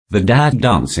The dad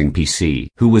dancing PC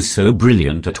who was so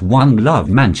brilliant at One Love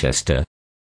Manchester.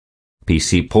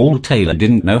 PC Paul Taylor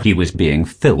didn't know he was being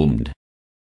filmed.